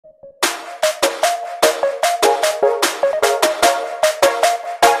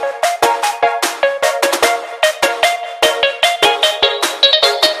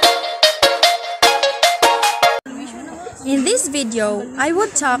video, I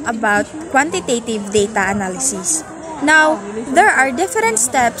would talk about quantitative data analysis. Now, there are different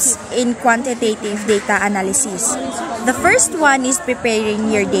steps in quantitative data analysis. The first one is preparing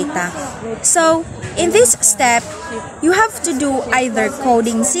your data. So, in this step, you have to do either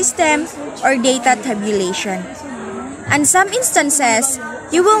coding system or data tabulation. And some instances,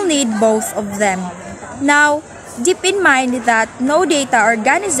 you will need both of them. Now, keep in mind that no data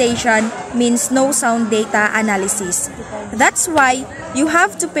organization means no sound data analysis. That's why you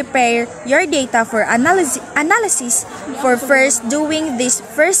have to prepare your data for analysis for first doing these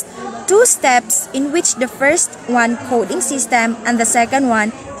first two steps, in which the first one coding system and the second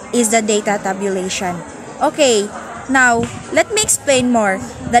one is the data tabulation. Okay, now let me explain more.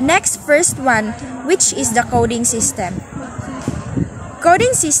 The next first one, which is the coding system.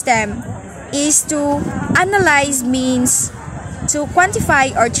 Coding system is to analyze, means to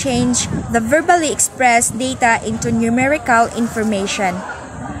quantify or change the verbally expressed data into numerical information,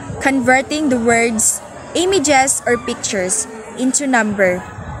 converting the words, images, or pictures into number.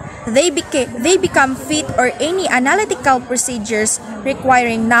 They become fit or any analytical procedures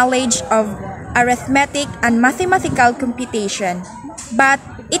requiring knowledge of arithmetic and mathematical computation. But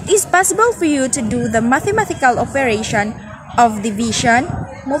it is possible for you to do the mathematical operation of division,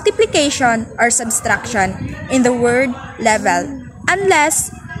 multiplication, or subtraction in the word level,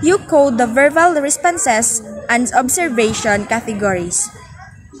 unless you code the verbal responses and observation categories.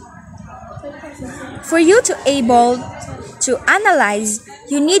 For you to able to analyze,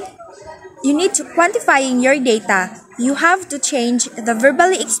 you need to quantifying your data. You have to change the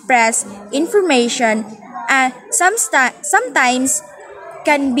verbally expressed information, and sometimes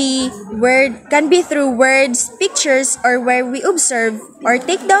can be through words, pictures, or where we observe or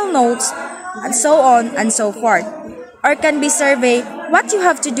take down notes, and so on and so forth. Or can be survey. What you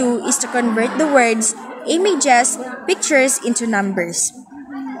have to do is to convert the words, images, pictures into numbers.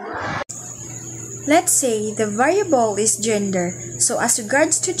 Let's say the variable is gender. So as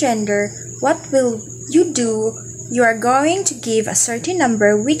regards to gender, what will you do? You are going to give a certain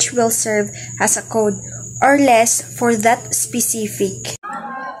number which will serve as a code or less for that specific.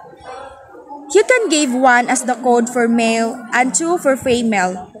 You can give 1 as the code for male and 2 for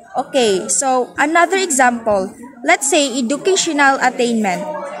female. Okay, so another example. Let's say educational attainment,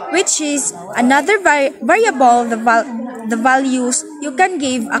 which is another variable. The values you can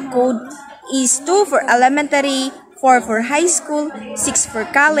give a code is 2 for elementary, 4 for high school, 6 for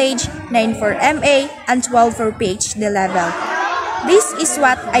college, 9 for MA, and 12 for PhD level. This is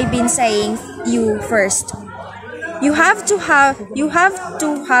what I've been saying you first. You have to have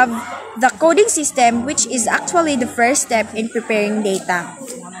the coding system, which is actually the first step in preparing data.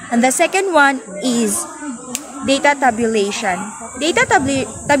 And the second one is data tabulation. Data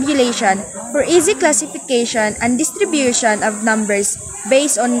tabulation for easy classification and distribution of numbers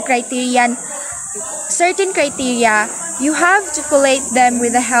based on certain criteria. You have to collate them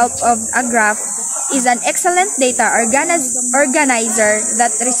with the help of a graph. Is an excellent data organizer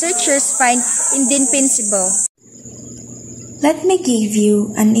that researchers find indispensable. Let me give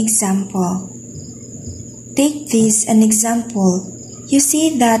you an example. Take this an example. You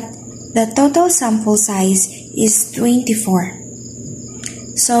see that the total sample size is 24.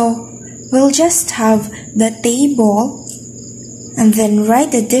 So, we'll just have the table and then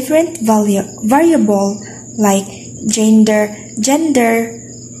write a different variable like gender,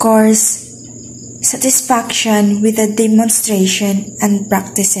 course, satisfaction with a demonstration and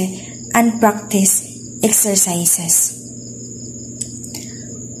practice exercises.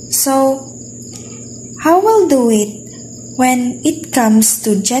 So, how we'll do it when it comes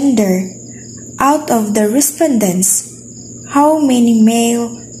to gender? Out of the respondents, how many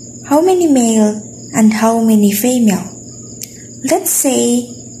male, and how many female? Let's say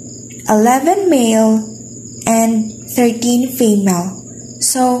 11 male and 13 female.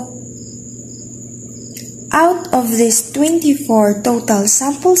 So, out of this 24 total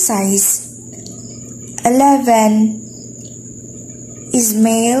sample size, 11 is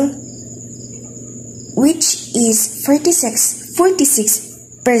male, which is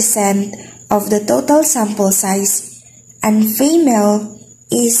 46% of the total sample size, and female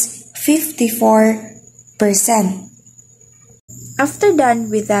is 54%. After done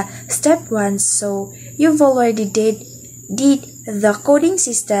with the step 1, so you've already did the coding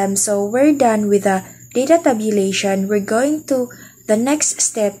system, so we're done with the data tabulation. We're going to the next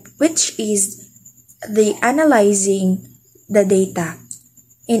step, which is the analyzing the data.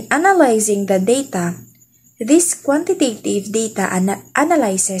 In analyzing the data, this quantitative data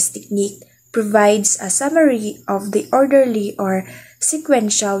analysis technique provides a summary of the orderly or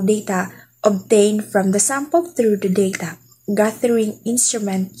sequential data obtained from the sample through the data. gathering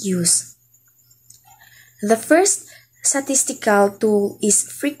instrument used. The first statistical tool is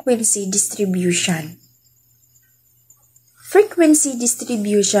frequency distribution. Frequency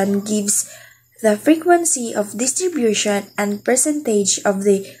distribution gives the frequency of distribution and percentage of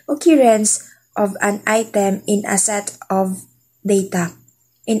the occurrence of an item in a set of data.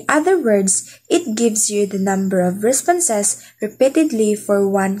 In other words, it gives you the number of responses repeatedly for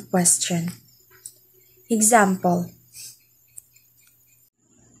one question. Example.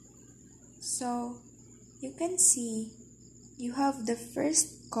 So, you can see you have the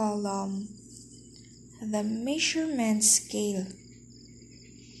first column, the measurement scale.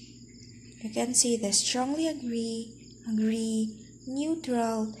 You can see the strongly agree,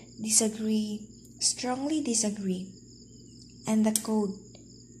 neutral, disagree, strongly disagree, and the code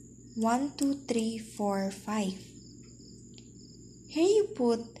 1, 2, 3, 4, 5. Here you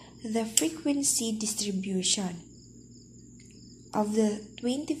put the frequency distribution of the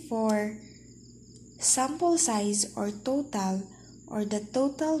 24 sample size or the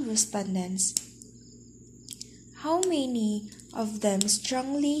total respondents. How many of them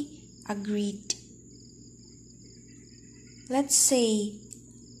strongly agreed? Let's say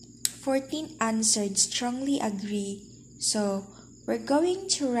 14 answered strongly agree, so we're going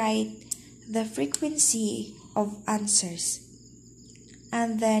to write the frequency of answers.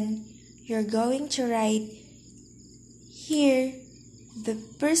 And then you're going to write here the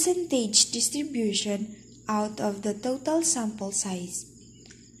percentage distribution out of the total sample size.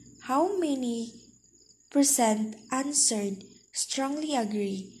 How many percent answered strongly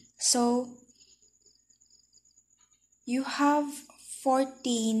agree? So you have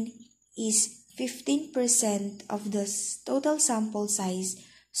 14 is 15% of the total sample size.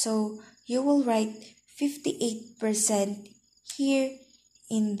 So you will write 58% here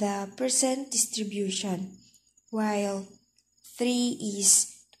in the percent distribution, while 3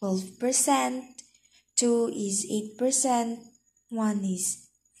 is 12%, 2 is 8%, 1 is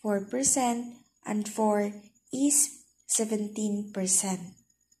 4%, and 4 is 17%.